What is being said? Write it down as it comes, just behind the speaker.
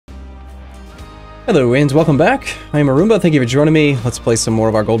Hello and welcome back. I am Arumba, thank you for joining me. Let's play some more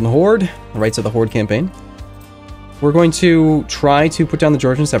of our Golden Horde, the Rights of the Horde campaign. We're going to try to put down the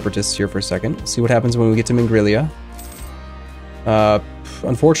Georgian separatists here for a second, see what happens when we get to Mingrelia.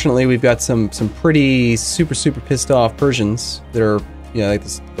 Unfortunately, we've got some pretty super pissed off Persians that are, you know, like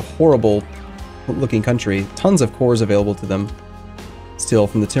this horrible looking country. Tons of cores available to them still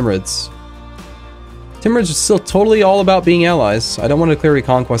from the Timurids. Timurids are still totally all about being allies. I don't want to declare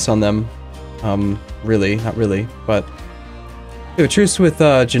reconquest on them. Really, not really, but we have a truce with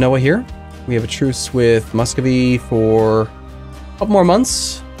Genoa here. We have a truce with Muscovy for a couple more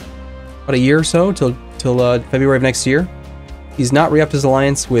months, about a year or so, till February of next year. He's not re-upped his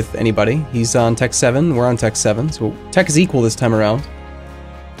alliance with anybody. He's on Tech 7, we're on Tech 7, so Tech is equal this time around.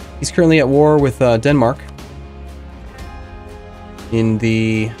 He's currently at war with Denmark in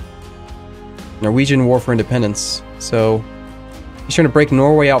the Norwegian War for Independence, so he's trying to break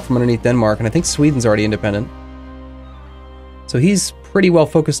Norway out from underneath Denmark, and I think Sweden's already independent. So he's pretty well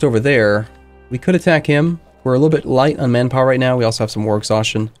focused over there. We could attack him. We're a little bit light on manpower right now. We also have some war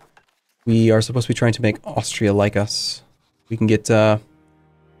exhaustion. We are supposed to be trying to make Austria like us. We can get...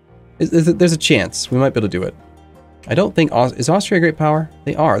 there's a chance. We might be able to do it. I don't think... Is Austria a great power?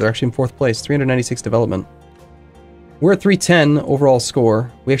 They are. They're actually in 4th place. 396 development. We're at 310 overall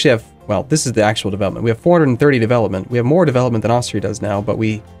score. We actually have... Well, this is the actual development. We have 430 development. We have more development than Austria does now, but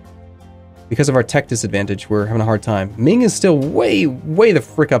because of our tech disadvantage, we're having a hard time. Ming is still way the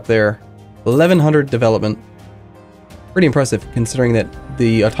frick up there. 1100 development. Pretty impressive, considering that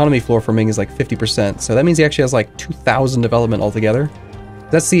the autonomy floor for Ming is like 50%. So that means he actually has like 2,000 development altogether.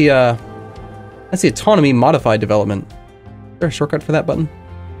 That's the autonomy modified development. Is there a shortcut for that button?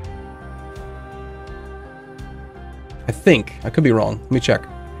 I think. I could be wrong. Let me check.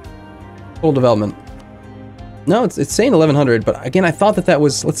 Total development. No, it's saying 1100, but again, I thought that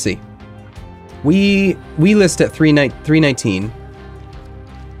was... Let's see. We list at 319.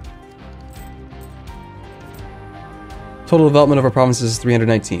 Total development of our provinces is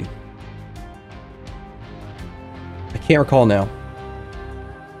 319. I can't recall now.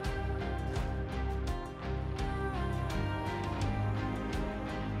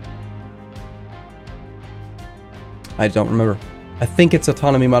 I don't remember. I think it's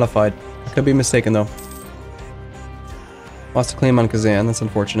autonomy modified. I could be mistaken though. Lost a claim on Kazan, that's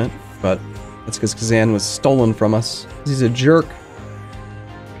unfortunate, but that's because Kazan was stolen from us. He's a jerk.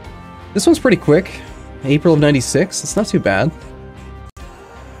 This one's pretty quick. April of 96, it's not too bad.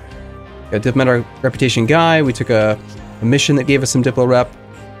 Got diplomatic reputation guy, we took a mission that gave us some diplo rep.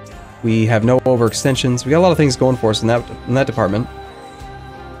 We have no overextensions. We got a lot of things going for us in that department.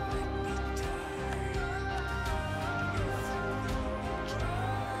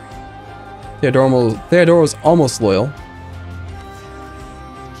 Theodore was almost loyal.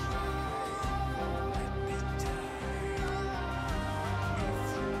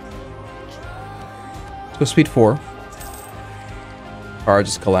 Let's go speed 4. Kara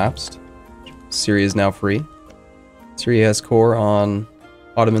just collapsed. Syria is now free. Syria has core on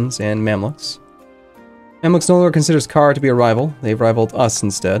Ottomans and Mamluks. Mamluks no longer considers Kara to be a rival. They've rivaled us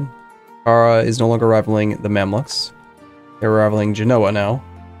instead. Kara is no longer rivaling the Mamluks. They're rivaling Genoa now.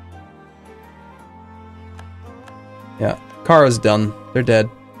 Yeah, Kara's done. They're dead.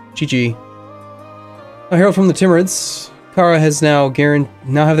 GG. A herald from the Timurids. Kara has now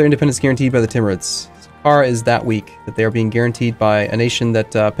have their independence guaranteed by the Timurids. So Kara is that weak that they are being guaranteed by a nation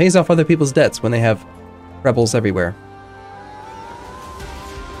that pays off other people's debts when they have rebels everywhere.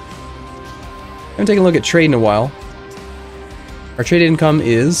 I haven't taken a look at trade in a while. Our trade income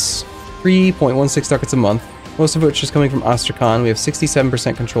is 3.16 ducats a month, most of which is coming from Astrakhan. We have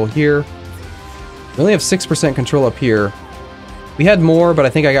 67% control here. We only have 6% control up here. We had more, but I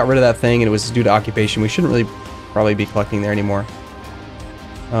think I got rid of that thing and it was due to occupation. We shouldn't really probably be collecting there anymore.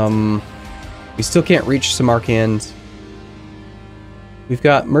 We still can't reach Samarkand. We've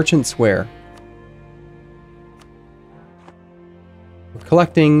got merchants where? We're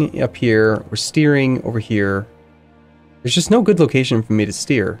collecting up here. We're steering over here. There's just no good location for me to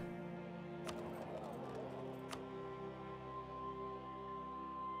steer.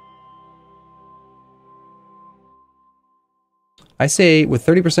 I say with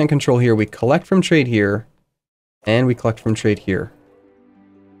 30% control here, we collect from trade here, and we collect from trade here.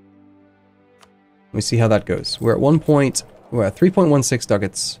 Let me see how that goes. We're at 3.16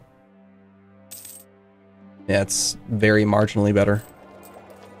 ducats. Yeah, it's very marginally better.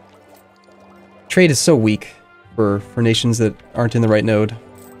 Trade is so weak for nations that aren't in the right node.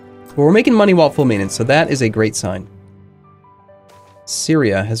 But we're making money while full maintenance, so that is a great sign.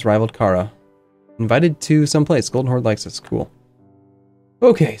 Syria has rivaled Kara. Invited to some place. Golden Horde likes us. Cool.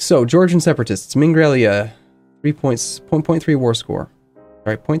 Okay, so Georgian separatists, Mingralia, 3 points, 0.3 war score. All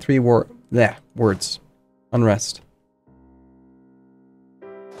right, 0.3 war, words, unrest.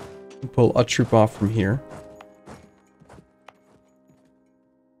 Pull a troop off from here.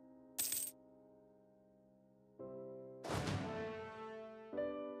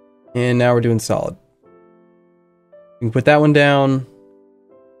 And now we're doing solid. We can put that one down.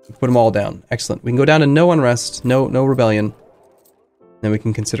 We can put them all down. Excellent. We can go down to no unrest, no rebellion. Then we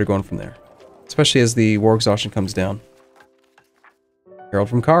can consider going from there. Especially as the war exhaustion comes down. Herald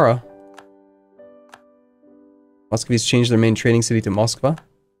from Kara. Muscovy's changed their main trading city to Moskva.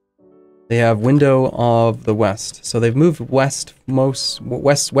 They have Window of the West. So they've moved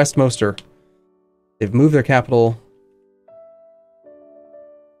Westmoster. They've moved their capital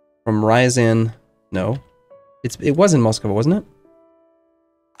from Ryazan. No. It was in Moskva, wasn't it?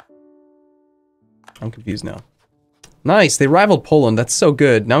 I'm confused now. Nice, they rivaled Poland. That's so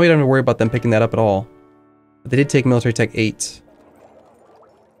good. Now we don't have to worry about them picking that up at all. But they did take military tech 8.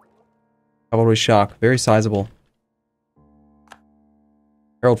 Cavalry shock, very sizable.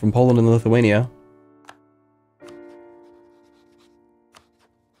 Herald from Poland and Lithuania.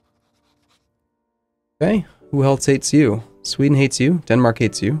 Okay, who else hates you? Sweden hates you. Denmark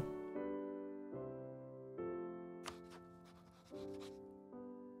hates you.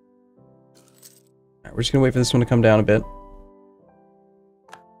 Alright, we're just gonna wait for this one to come down a bit.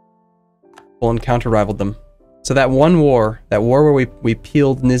 Poland counter-rivaled them. So that one war, that war where we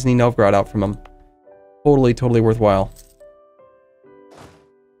peeled Nizhny Novgorod out from them, totally worthwhile.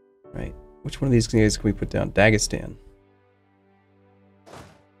 Right, which one of these guys can we put down? Dagestan.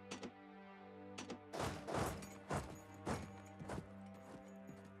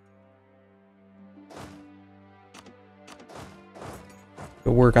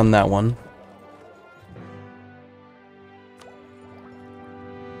 Go work on that one.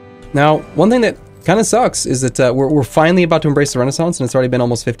 Now, one thing that kind of sucks is that we're finally about to embrace the Renaissance, and it's already been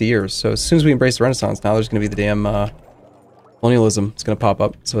almost 50 years. So as soon as we embrace the Renaissance, now there's going to be the damn colonialism. It's going to pop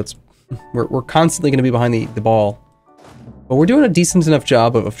up. So it's we're constantly going to be behind the ball. But we're doing a decent enough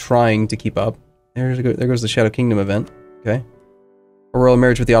job of trying to keep up. There goes the Shadow Kingdom event. Okay. Our royal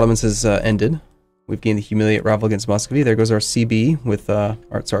marriage with the Ottomans has ended. We've gained the humiliate rival against Muscovy. There goes our CB with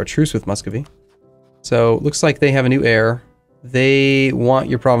our truce with Muscovy. So looks like they have a new heir. They want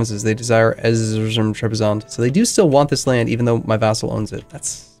your provinces. They desire Erzurum Trebizond. So they do still want this land, even though my vassal owns it.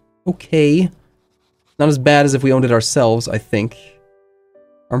 That's okay. Not as bad as if we owned it ourselves, I think.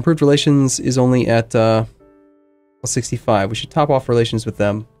 Our improved relations is only at 65. We should top off relations with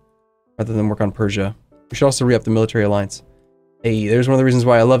them rather than work on Persia. We should also re-up the military alliance. Hey, there's one of the reasons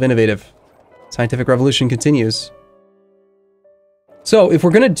why I love innovative. Scientific revolution continues. So, if we're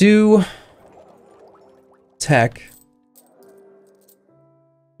gonna do tech,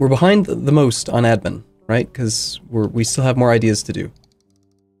 we're behind the most on admin, right? Because we still have more ideas to do.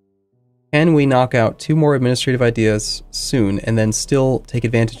 Can we knock out 2 more administrative ideas soon and then still take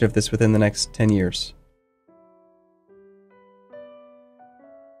advantage of this within the next 10 years?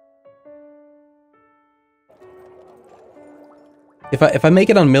 If I make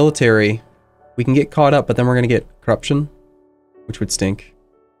it on military, we can get caught up, but then we're going to get corruption, which would stink.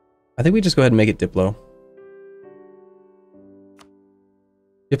 I think we just go ahead and make it Diplo.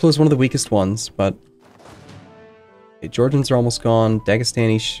 Diplo is one of the weakest ones, but... Okay, Georgians are almost gone.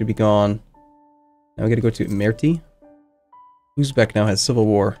 Dagestani should be gone. Now we gotta go to Merti. Uzbek now has civil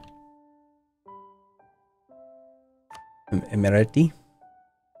war. Emirati.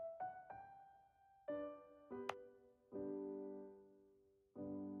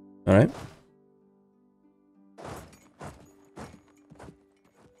 Alright.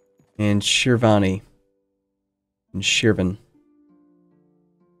 And Shirvani. And Shirvan.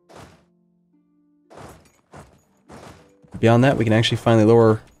 Beyond that, we can actually finally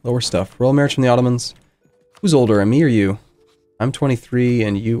lower stuff. Royal marriage from the Ottomans. Who's older, me or you? I'm 23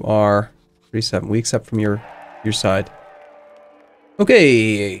 and you are 37. We accept from your side.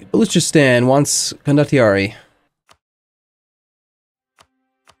 Okay, Baluchistan wants Kondatiari.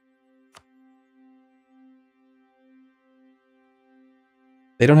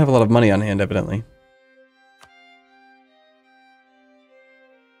 They don't have a lot of money on hand, evidently.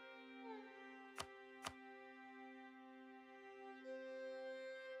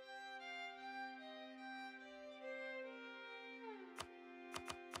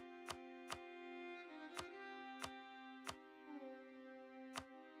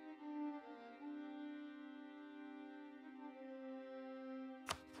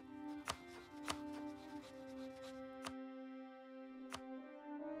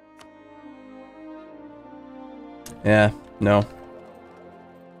 Yeah, no.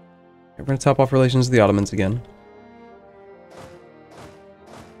 We're going to top off relations with the Ottomans again.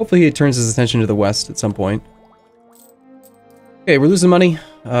 Hopefully he turns his attention to the west at some point. Okay, we're losing money.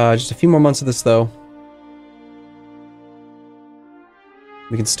 Just a few more months of this, though.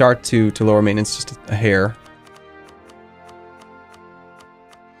 We can start to lower maintenance just a hair.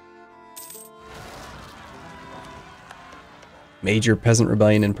 Major peasant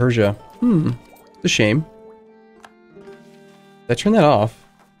rebellion in Persia. It's a shame. Did I turn that off?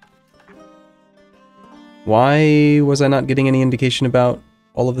 Why was I not getting any indication about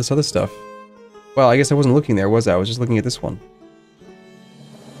all of this other stuff? Well, I guess I wasn't looking there, was I? I was just looking at this one.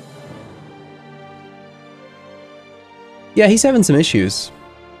 Yeah, he's having some issues.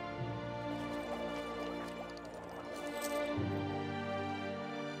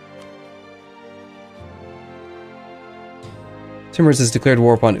 Timurs has declared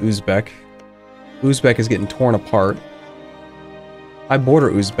war upon Uzbek. Uzbek is getting torn apart. I border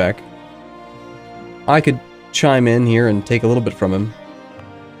Uzbek. I could chime in here and take a little bit from him.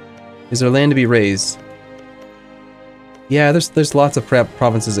 Is there land to be raised? Yeah, there's lots of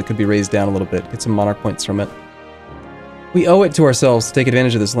provinces that could be raised down a little bit. Get some monarch points from it. We owe it to ourselves to take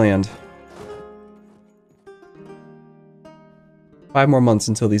advantage of this land. 5 more months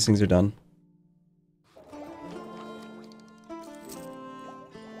until these things are done.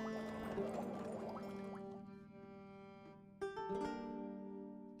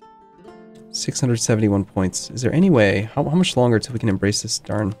 $671 points. Is there any way? How much longer till we can embrace this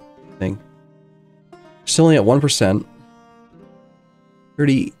darn thing? We're still only at 1%.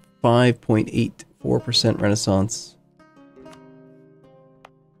 35.84% Renaissance.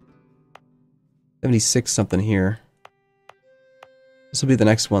 76 something here. This will be the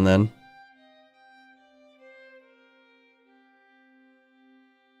next one then.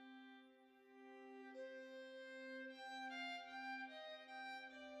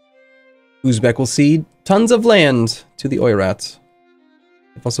 Uzbek will cede tons of land to the Oirats.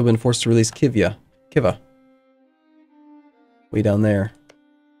 They've also been forced to release Kiva. Way down there.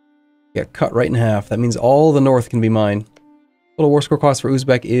 Got cut right in half. That means all the north can be mine. Total war score cost for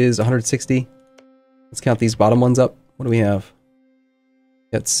Uzbek is 160. Let's count these bottom ones up. What do we have?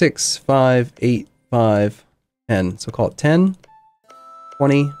 Got 6, 5, 8, 5, 10. So call it 10,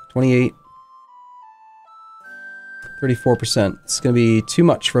 20, 28, 34%. It's going to be too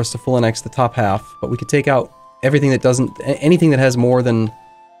much for us to full annex the top half, but we could take out everything that doesn't, anything that has more than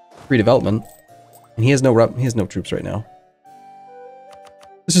 3 development. And he has no troops right now.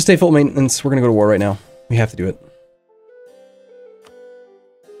 Let's just stay full maintenance. We're going to go to war right now. We have to do it.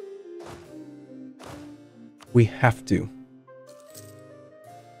 We have to.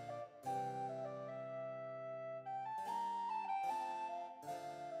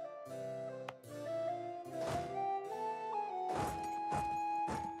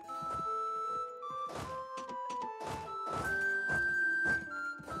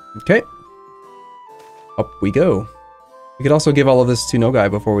 Okay. Up we go. We could also give all of this to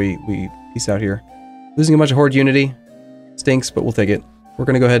Nogai before we peace out here. Losing a bunch of Horde unity. Stinks, but we'll take it. We're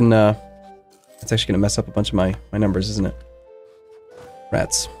going to go ahead and... it's actually going to mess up a bunch of my numbers, isn't it?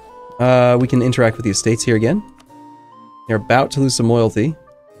 Rats. We can interact with the estates here again. They're about to lose some loyalty.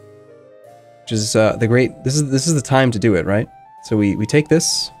 Which is the great... This is the time to do it, right? So we take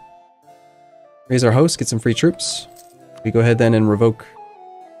this. Raise our host, get some free troops. We go ahead then and revoke...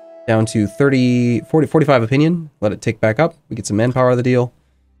 down to 45 opinion. Let it tick back up. We get some manpower out of the deal.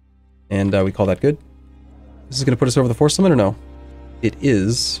 And we call that good. This is going to put us over the force limit or no? It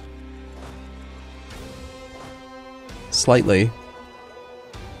is. Slightly.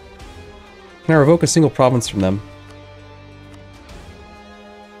 Can I revoke a single province from them?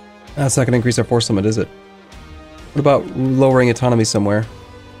 That's not going to increase our force limit, is it? What about lowering autonomy somewhere?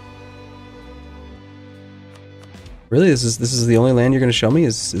 Really? This is the only land you're going to show me?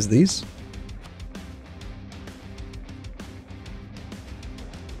 Is these?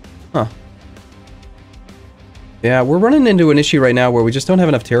 Huh. Yeah, we're running into an issue right now where we just don't have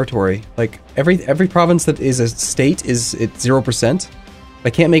enough territory. Like, every province that is a state is at 0%. I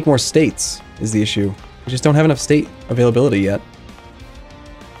can't make more states, is the issue. We just don't have enough state availability yet.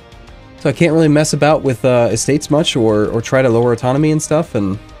 So I can't really mess about with estates much or try to lower autonomy and stuff,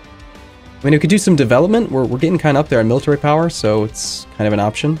 and... I mean, we could do some development. We're getting kind of up there in military power, so it's kind of an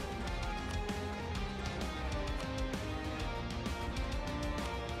option.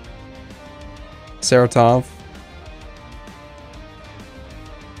 Saratov.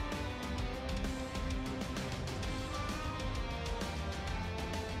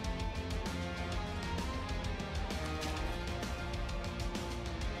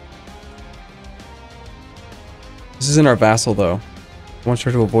 This isn't our vassal, though. I want to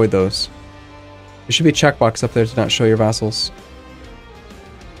try to avoid those. There should be a checkbox up there to not show your vassals.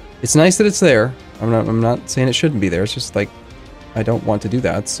 It's nice that it's there. I'm not saying it shouldn't be there. It's just like I don't want to do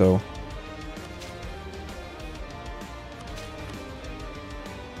that, so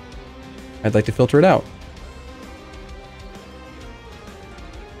I'd like to filter it out.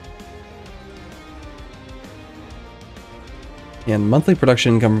 And monthly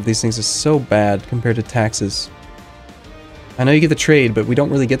production income of these things is so bad compared to taxes. I know you get the trade, but we don't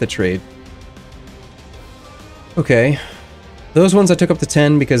really get the trade. Okay. Those ones I took up to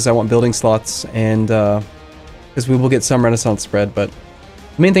 10 because I want building slots and because we will get some Renaissance spread, but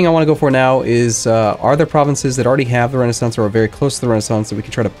the main thing I want to go for now is are there provinces that already have the Renaissance or are very close to the Renaissance that we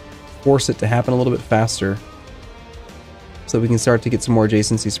can try to force it to happen a little bit faster so that we can start to get some more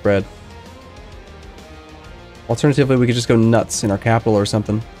adjacency spread. Alternatively, we could just go nuts in our capital or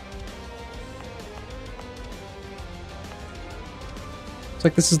something. Looks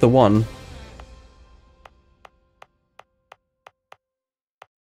like this is the one.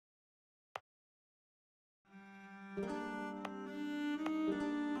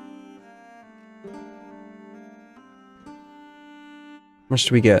 How much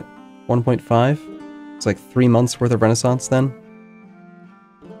do we get? 1.5? It's like 3 months worth of Renaissance then?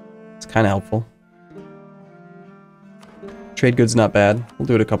 It's kind of helpful. Trade goods not bad. We'll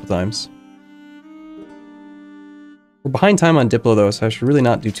do it a couple times. We're behind time on Diplo though, so I should really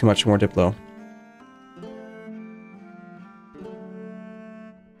not do too much more Diplo.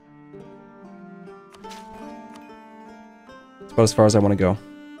 It's about as far as I want to go.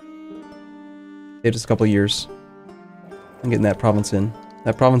 Save just a couple years. I'm getting that province in.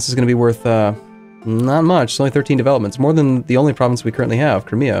 That province is going to be worth, not much. It's only 13 developments. More than the only province we currently have,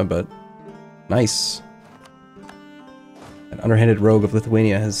 Crimea, but nice. An underhanded rogue of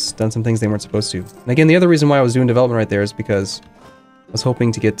Lithuania has done some things they weren't supposed to. And again, the other reason why I was doing development right there is because I was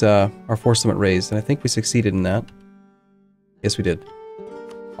hoping to get our force limit raised, and I think we succeeded in that. Yes, we did.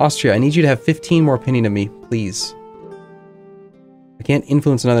 Austria, I need you to have 15 more opinion of me, please. I can't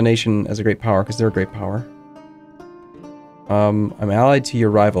influence another nation as a great power, because they're a great power. I'm allied to your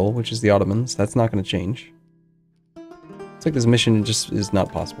rival, which is the Ottomans. That's not going to change. It's like this mission just is not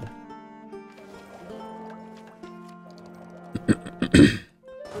possible.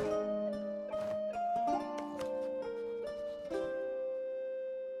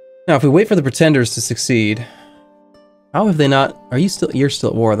 Now, if we wait for the Pretenders to succeed... How have they not... Are you still... You're still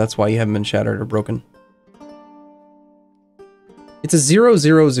at war, that's why you haven't been shattered or broken. It's a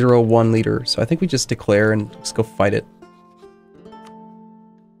 0,001 leader, so I think we just declare and just go fight it.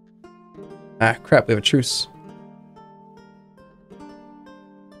 Ah, crap, we have a truce.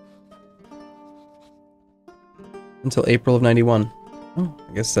 Until April of 91. Oh,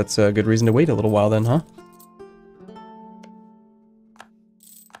 I guess that's a good reason to wait a little while then, huh?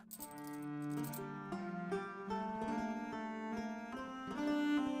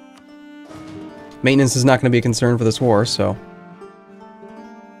 Maintenance is not going to be a concern for this war, so...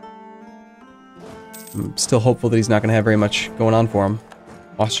 I'm still hopeful that he's not going to have very much going on for him.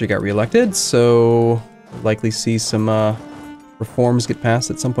 Austria got re-elected, so we'll likely see some reforms get passed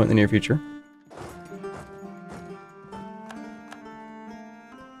at some point in the near future.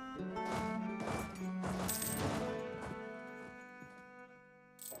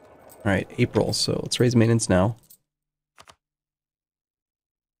 Alright, April, so let's raise maintenance now.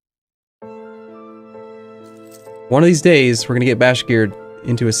 One of these days, we're going to get Bashgird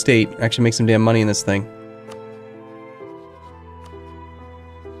into a state, actually make some damn money in this thing.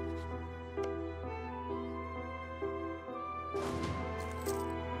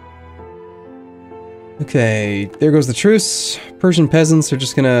 Okay, there goes the truce. Persian peasants are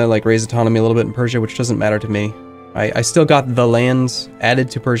just gonna like raise autonomy a little bit in Persia, which doesn't matter to me. I still got the lands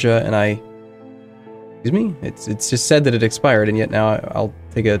added to Persia, and excuse me? It's just said that it expired, and yet now I'll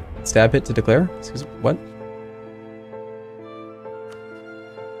take a stab hit to declare? Excuse me, what?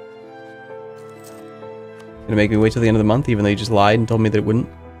 Gonna make me wait till the end of the month, even though you just lied and told me that it wouldn't?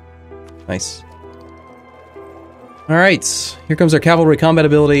 Nice. Alright, here comes our cavalry combat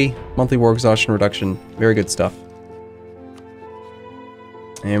ability, monthly war exhaustion reduction. Very good stuff.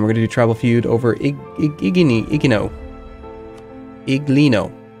 And we're gonna do tribal feud over Iglino.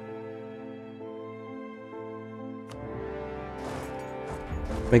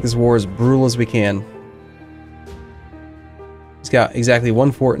 Make this war as brutal as we can. He's got exactly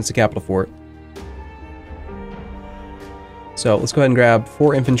one fort, and it's a capital fort. So let's go ahead and grab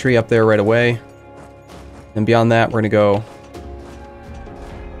 4 infantry up there right away. And beyond that, we're going to go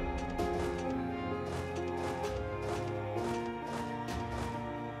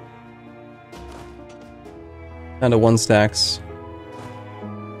down to 1 stacks.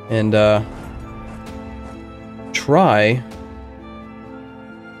 and try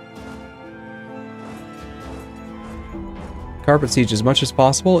carpet siege as much as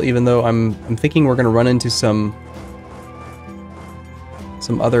possible, even though I'm thinking we're going to run into some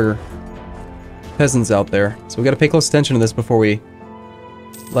other peasants out there. So we got to pay close attention to this before we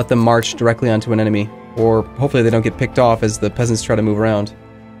let them march directly onto an enemy, or hopefully they don't get picked off as the peasants try to move around.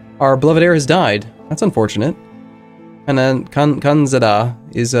 Our beloved heir has died. That's unfortunate. And then Kanzada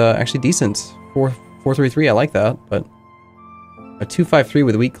is actually decent. 433, I like that, but a 253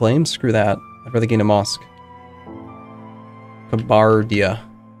 with weak claims? Screw that. I'd rather gain a mosque. Kabardia.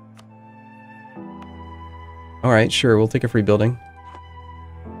 Alright, sure, we'll take a free building.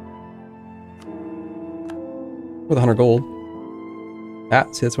 With 100 gold. Ah,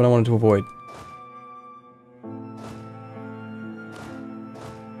 see, that's what I wanted to avoid.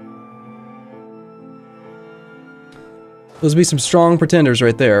 Those would be some strong pretenders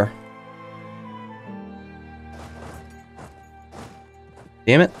right there.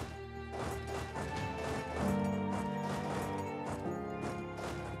 Damn it.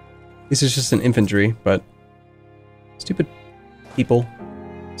 This is just an infantry, but stupid people.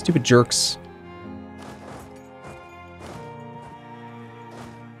 Stupid jerks.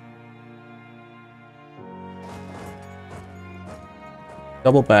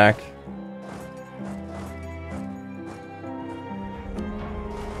 Double back.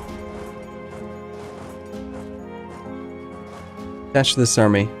 Attach to this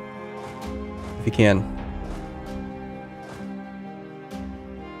army, if you can.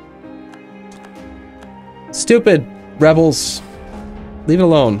 Stupid rebels. Leave it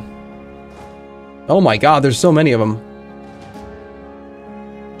alone. Oh my god, there's so many of them.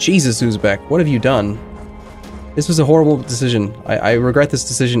 Jesus, Uzbek, what have you done? This was a horrible decision. I regret this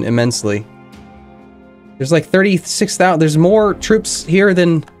decision immensely. There's like 36,000. There's more troops here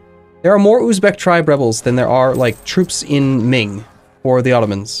than... There are more Uzbek tribe rebels than there are, like, troops in Ming or the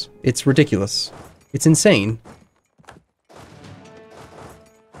Ottomans. It's ridiculous. It's insane.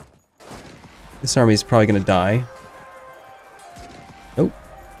 This army is probably going to die. Nope.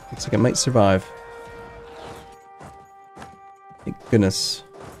 Looks like it might survive. Thank goodness.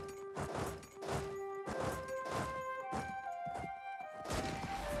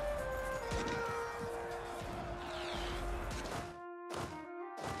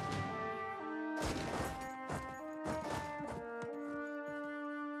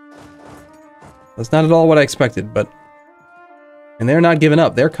 That's not at all what I expected, but... And they're not giving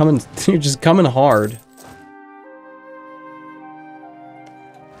up. They're coming... They're just coming hard.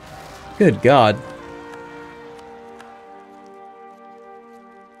 Good God.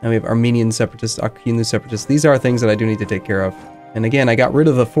 Now we have Armenian separatists, Akinu separatists. These are things that I do need to take care of. And again, I got rid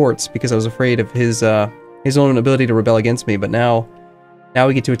of the forts because I was afraid of his own ability to rebel against me, but now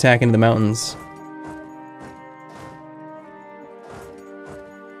we get to attack into the mountains.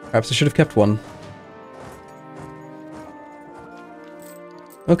 Perhaps I should have kept one.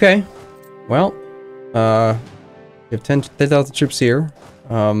 Okay, well, we have 10,000 troops here.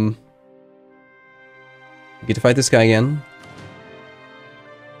 We get to fight this guy again.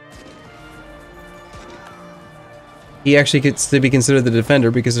 He actually gets to be considered the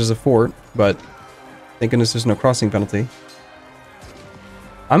defender because there's a fort, but thank goodness there's no crossing penalty.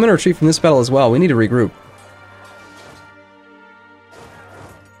 I'm gonna retreat from this battle as well. We need to regroup.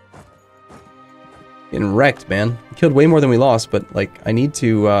 Getting wrecked, man. We killed way more than we lost, but, like, I need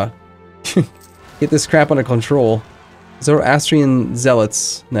to, get this crap under control. Zoroastrian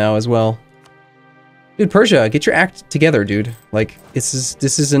zealots now as well. Dude, Persia, get your act together, dude. Like, this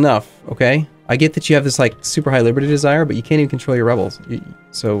is enough, okay? I get that you have this, like, super high liberty desire, but you can't even control your rebels.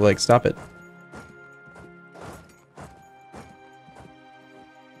 So, like, stop it.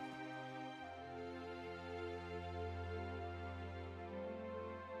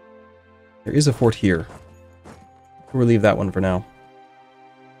 There is a fort here. We'll leave that one for now.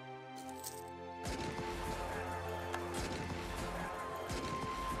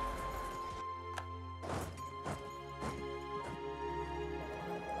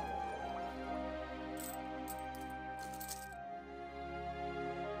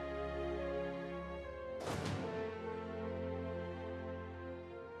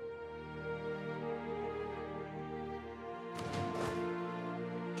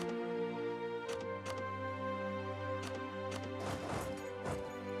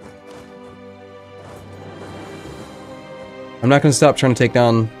 I'm not going to stop trying to take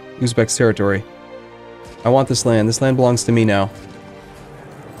down Uzbek's territory. I want this land. This land belongs to me now.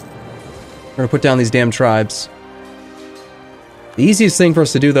 We're going to put down these damn tribes. The easiest thing for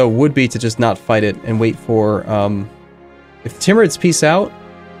us to do, though, would be to just not fight it and wait for, if the Timurids peace out,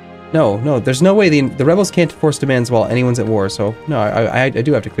 No, there's no way the rebels can't force demands while anyone's at war, so no, I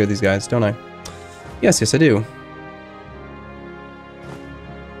do have to clear these guys, don't I? Yes, I do.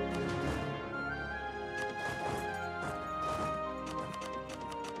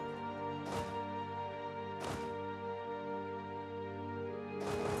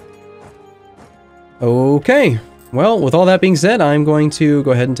 Okay, well, with all that being said, I'm going to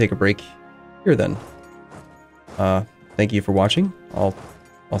go ahead and take a break here then. Thank you for watching.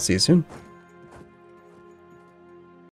 I'll see you soon.